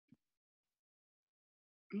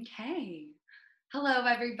Okay. Hello,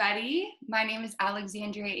 everybody. My name is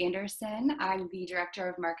Alexandria Anderson. I'm the Director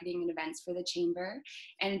of Marketing and Events for the Chamber.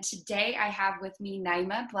 And today I have with me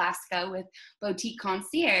Naima Blasco with Boutique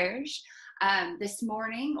Concierge. This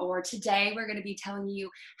morning or today, we're going to be telling you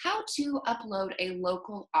how to upload a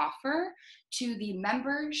local offer to the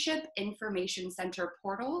Membership Information Center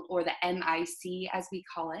portal, or the MIC as we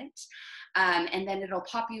call it. And then it'll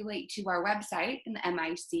populate to our website in the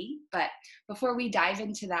MIC. But before we dive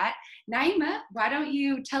into that, Naima, why don't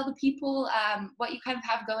you tell the people what you kind of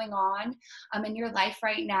have going on in your life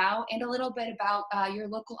right now and a little bit about your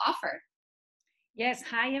local offer? Yes,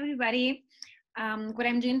 hi everybody. What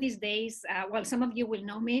I'm doing these days, well, some of you will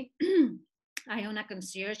know me. I own a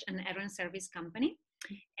concierge and errand service company.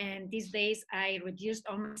 And these days I reduced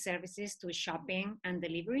all my services to shopping and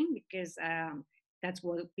delivering because that's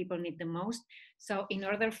what people need the most. So in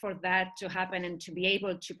order for that to happen and to be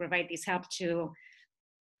able to provide this help to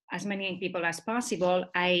as many people as possible,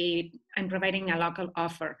 I'm providing a local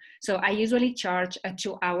offer. So I usually charge a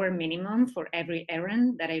 2-hour minimum for every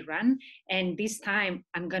errand that I run. And this time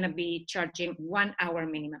I'm gonna be charging 1 hour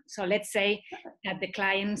minimum. So let's say that the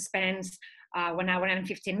client spends 1 hour and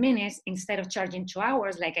 15 minutes, instead of charging 2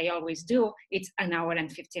 hours like I always do, it's 1 hour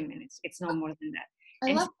and 15 minutes. It's no more than that. I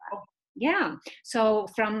And love so, yeah, so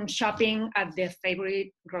from shopping at the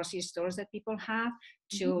favorite grocery stores that people have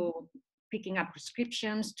to picking up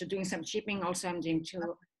prescriptions to doing some shipping. Also, I'm going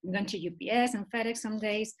to UPS and FedEx some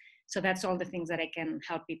days. So that's all the things that I can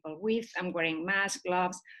help people with. I'm wearing masks,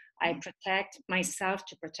 gloves. I protect myself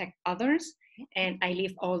to protect others. And I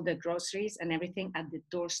leave all the groceries and everything at the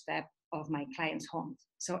doorstep of my clients' homes.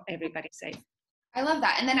 So everybody's safe. I love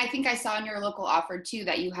that. And then I think I saw in your local offer too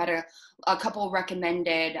that you had a couple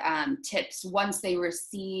recommended tips once they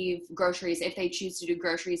receive groceries, if they choose to do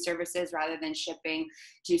grocery services rather than shipping,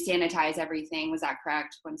 to sanitize everything. Was that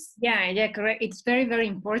correct? Yeah, correct. It's very, very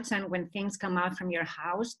important when things come out from your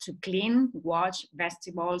house to clean, wash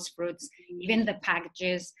vegetables, fruits, even the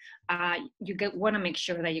packages. You want to make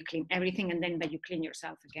sure that you clean everything and then that you clean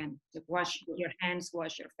yourself again. You wash your hands,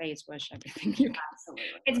 wash your face, wash everything.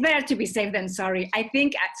 Absolutely. It's better to be safe than sorry. I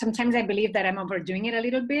think sometimes I believe that I'm overdoing it a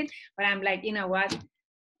little bit, but I'm like, you know what?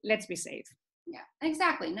 Let's be safe. Yeah,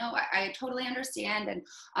 exactly. No, I totally understand.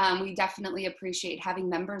 And we definitely appreciate having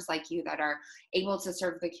members like you that are able to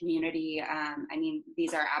serve the community. I mean,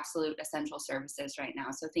 these are absolute essential services right now.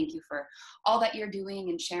 So thank you for all that you're doing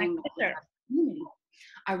and sharing the community.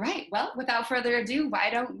 All right, well, without further ado,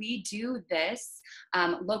 why don't we do this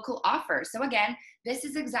local offer? So again, this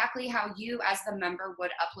is exactly how you as the member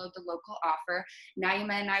would upload the local offer.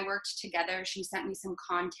 Naima and I worked together. She sent me some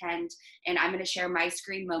content and I'm gonna share my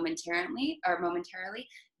screen momentarily.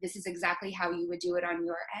 This is exactly how you would do it on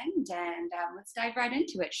your end. And let's dive right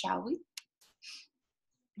into it, shall we?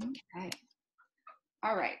 Okay.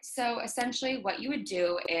 All right, so essentially what you would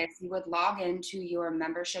do is you would log into your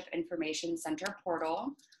Membership Information Center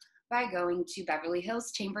portal by going to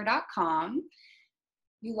beverlyhillschamber.com.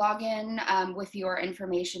 You log in with your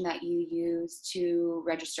information that you use to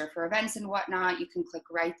register for events and whatnot. You can click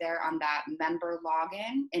right there on that member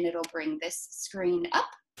login and it'll bring this screen up.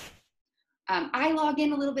 I log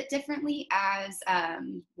in a little bit differently as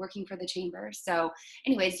working for the chamber. So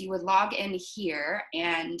anyways, you would log in here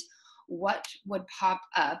and what would pop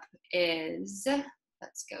up is,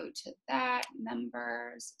 let's go to that,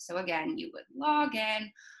 members. So again, you would log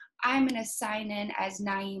in. I'm gonna sign in as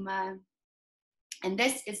Naima. And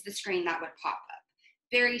this is the screen that would pop up.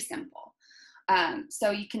 Very simple.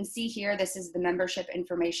 So you can see here, this is the Membership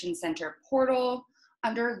Information Center portal.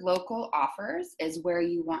 Under local offers is where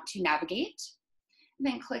you want to navigate. And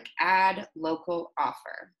then click add local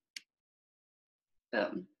offer.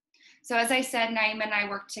 Boom. So as I said, Naima and I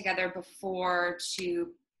worked together before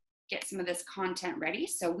to get some of this content ready.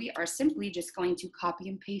 So we are simply just going to copy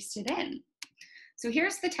and paste it in. So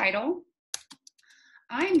here's the title.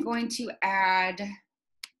 I'm going to add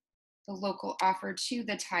the local offer to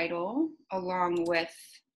the title along with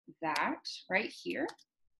that right here.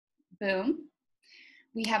 Boom.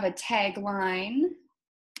 We have a tagline.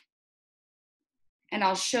 And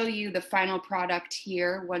I'll show you the final product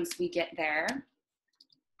here once we get there.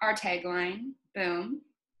 Our tagline, boom.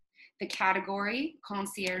 The category,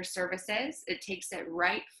 concierge services, it takes it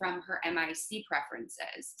right from her MIC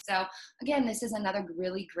preferences. So again, this is another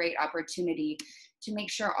really great opportunity to make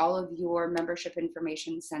sure all of your Membership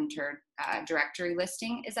Information Center directory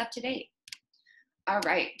listing is up to date. All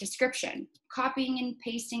right, description, copying and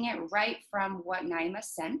pasting it right from what Naima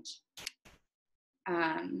sent.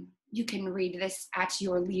 You can read this at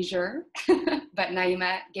your leisure, but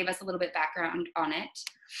Naima gave us a little bit background on it.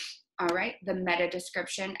 All right, the meta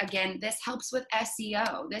description. Again, this helps with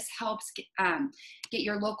SEO. This helps get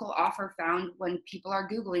your local offer found when people are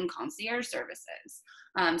Googling concierge services.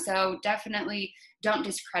 So definitely don't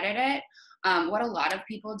discredit it. What a lot of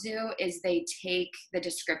people do is they take the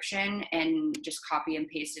description and just copy and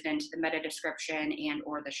paste it into the meta description and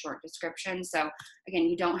or the short description. So again,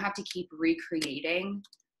 you don't have to keep recreating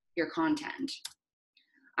your content.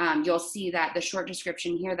 You'll see that the short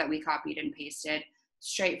description here that we copied and pasted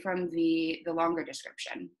straight from the longer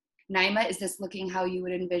description. Naima, is this looking how you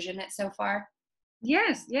would envision it so far?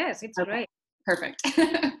 Yes, it's okay. great. Perfect.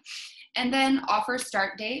 And then offer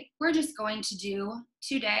start date, we're just going to do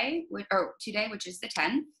today, which is the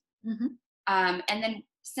 10th. Mm-hmm. And then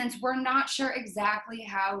since we're not sure exactly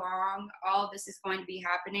how long all of this is going to be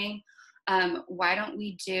happening, why don't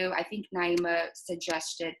we do, I think Naima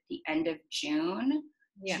suggested the end of June.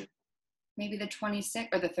 Yeah. Maybe the 26th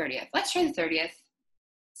or the 30th. Let's try the 30th.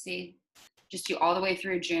 See, just do all the way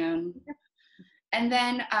through June. And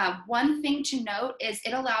then one thing to note is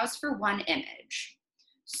it allows for one image.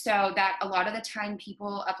 So that a lot of the time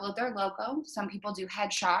people upload their logo. Some people do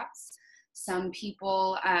headshots. Some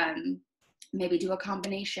people maybe do a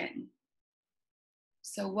combination.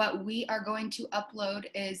 So what we are going to upload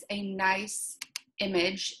is a nice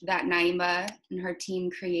image that Naima and her team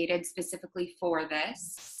created specifically for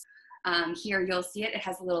this. Here you'll see it. It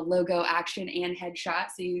has a little logo action and headshot,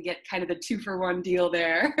 so you get kind of the 2-for-1 deal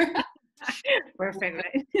there. Perfect,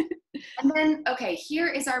 right? And then, okay, here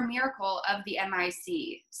is our miracle of the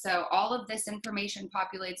MIC. So all of this information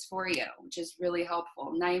populates for you, which is really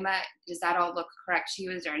helpful. Naima, does that all look correct to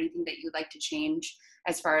you? Is there anything that you'd like to change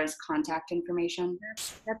as far as contact information?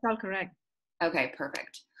 That's all correct. Okay,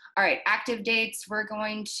 perfect. All right, active dates, we're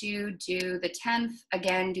going to do the 10th.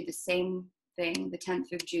 Again, do the same thing, the 10th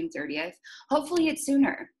through June 30th. Hopefully it's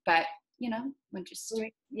sooner, but we'll just...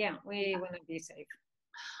 Yeah, we want to be safe.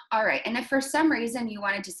 All right, and if for some reason you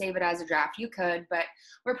wanted to save it as a draft, you could, but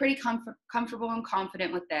we're pretty comfortable and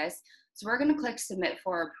confident with this. So we're gonna click submit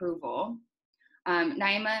for approval.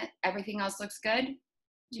 Naima, everything else looks good?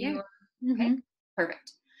 Yeah. Okay, Mm-hmm.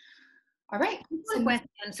 perfect. All right.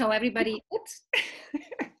 So everybody, oops.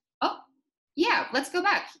 Oh, yeah, let's go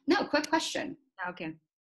back. No, quick question. Okay.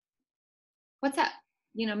 What's up?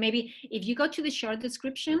 Maybe if you go to the short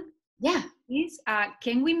description, yeah, please,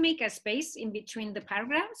 can we make a space in between the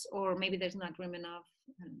paragraphs, or maybe there's not room enough?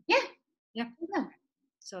 Yeah.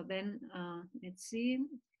 So then let's see,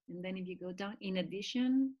 and then if you go down, in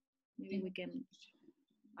addition, maybe we can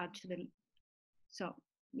add to the. So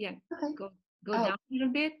yeah, okay. Go down a little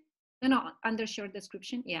bit. No, under short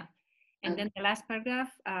description, yeah, and then the last paragraph.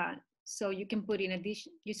 So you can put in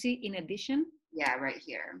addition. You see, in addition. Yeah, right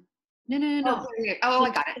here. No. Oh, I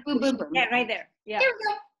got it. Boom, boom, boom. Yeah, right there. Yeah. There we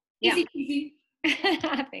go. Easy peasy.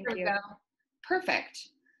 Thank you. Perfect.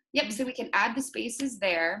 Yep, so we can add the spaces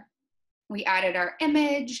there. We added our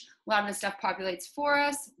image. A lot of the stuff populates for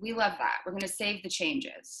us. We love that. We're going to save the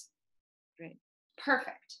changes. Great.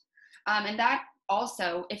 Perfect. And that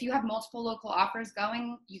also, if you have multiple local offers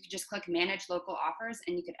going, you could just click manage local offers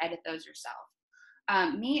and you could edit those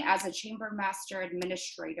yourself. Me as a chamber master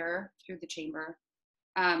administrator through the chamber,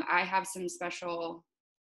 I have some special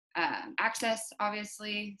access,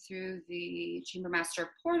 obviously, through the Chamber Master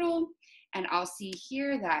portal. And I'll see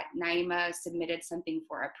here that Naima submitted something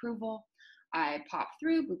for approval. I pop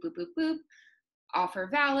through, boop, boop, boop, boop. Offer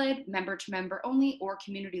valid, member to member only, or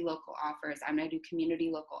community local offers. I'm going to do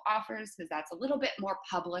community local offers because that's a little bit more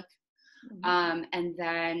public. Mm-hmm. And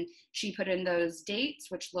then she put in those dates,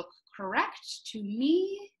 which look correct to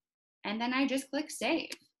me. And then I just click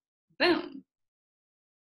save. Boom.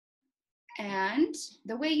 And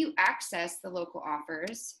the way you access the local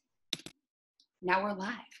offers, now we're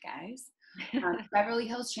live, guys.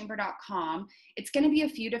 BeverlyHillsChamber.com. It's going to be a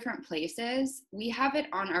few different places. We have it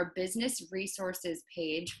on our business resources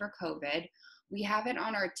page for COVID. We have it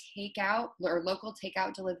on our takeout or local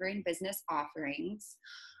takeout delivery and business offerings.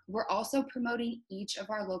 We're also promoting each of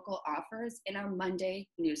our local offers in our Monday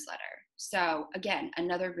newsletter. So again,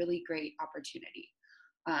 another really great opportunity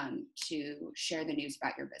to share the news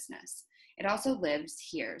about your business. It also lives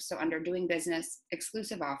here. So under doing business,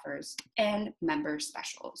 exclusive offers, and member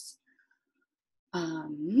specials.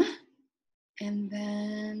 And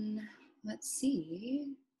then let's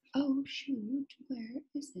see. Oh shoot, where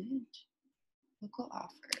is it? Local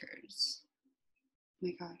offers. Oh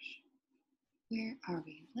my gosh. Where are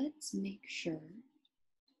we? Let's make sure.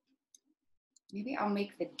 Maybe I'll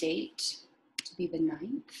make the date to be the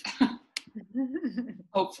 9th.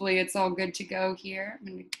 Hopefully it's all good to go here.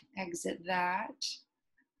 I'm going to exit that.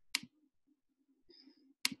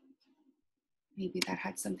 Maybe that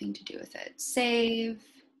had something to do with it. Save.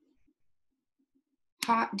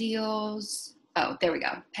 Hot deals. Oh, there we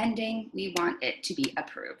go. Pending. We want it to be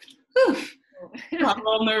approved. Whew. Got a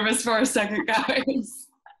little nervous for a second, guys.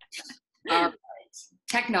 All right.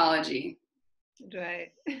 Technology.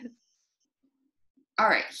 Right. All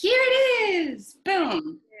right. Here it is.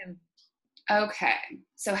 Boom. Okay.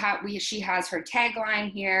 So she has her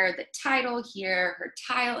tagline here, the title here, her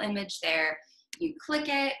tile image there. You click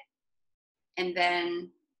it, and then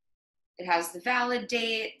it has the valid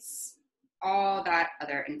dates, all that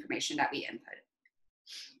other information that we input.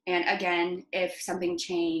 And again, if something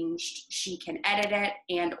changed, she can edit it,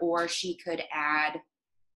 and or she could add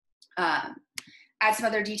some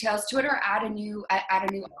other details to it, or add a new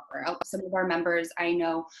offer. Some of our members, I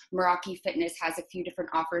know Meraki Fitness has a few different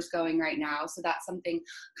offers going right now, so that's something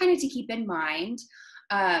kind of to keep in mind.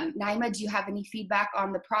 Naima, do you have any feedback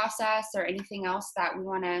on the process or anything else that we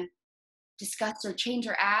want to discuss or change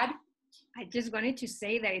or add? I just wanted to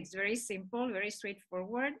say that it's very simple, very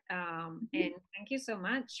straightforward. And thank you so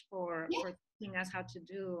much for teaching us how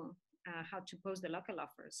to post the local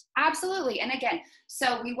offers. Absolutely. And again,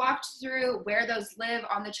 so we walked through where those live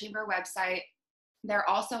on the Chamber website. They're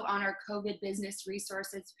also on our COVID business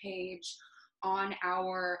resources page, on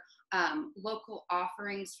our local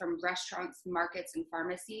offerings from restaurants, markets, and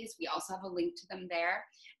pharmacies. We also have a link to them there.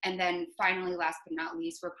 And then finally, last but not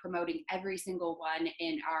least, we're promoting every single one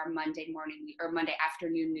in our Monday morning or Monday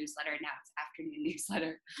afternoon newsletter. Now it's afternoon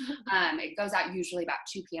newsletter. It goes out usually about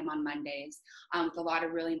 2 p.m. on Mondays with a lot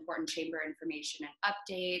of really important chamber information and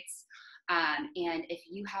updates. And if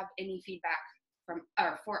you have any feedback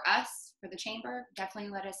for us, for the chamber,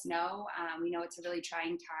 definitely let us know. We know it's a really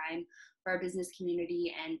trying time for our business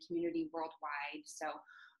community and community worldwide. So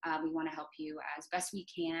we want to help you as best we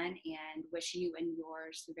can and wish you and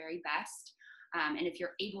yours the very best. And if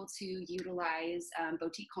you're able to utilize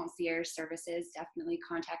boutique concierge services, definitely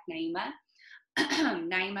contact Naima.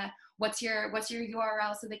 Naima, what's your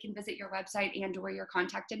URL so they can visit your website and or your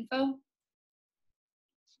contact info?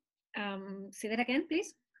 Say that again,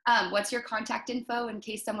 please. What's your contact info in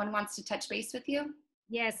case someone wants to touch base with you?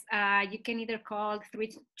 Yes, you can either call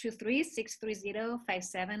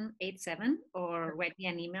 323-630-5787 or write me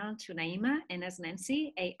an email to Naima, and as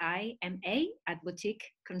Nancy, AIMA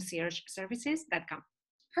 @boutiqueconciergeservices.com.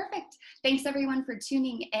 Perfect. Thanks everyone for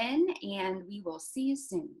tuning in, and we will see you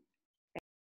soon.